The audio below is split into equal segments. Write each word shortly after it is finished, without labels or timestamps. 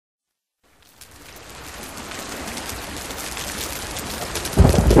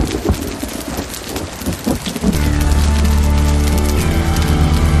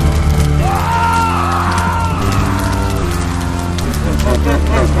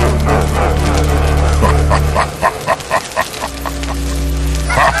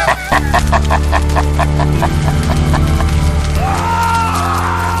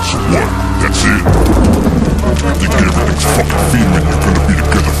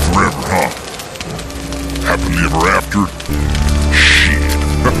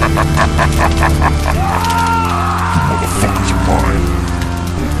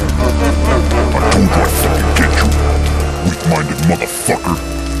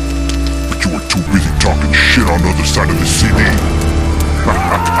too busy talking shit on the other side of the CD.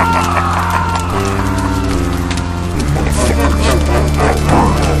 Motherfuckers, I'll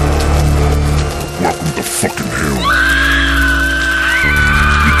burn. Welcome to fucking hell.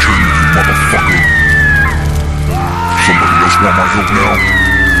 Eternity, motherfucker. Somebody else want my help now?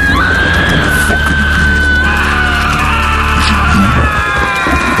 What the fuck could it be? Is it you?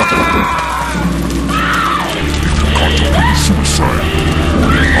 If you're contemplating suicide,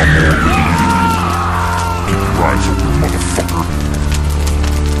 I'm already leading you. Keep your eyes open, motherfucker.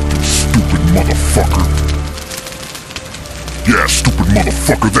 You stupid motherfucker. Yeah, stupid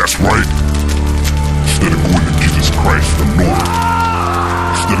motherfucker, that's right. Instead of going to Jesus Christ, the Lord,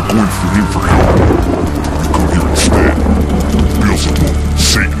 instead of going for him for help, you come here instead. Beelzebub,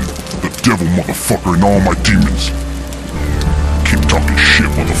 Satan, the devil, motherfucker, and all my demons. Keep talking shit,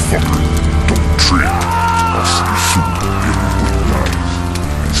 motherfucker. Don't trip. I'll see you soon.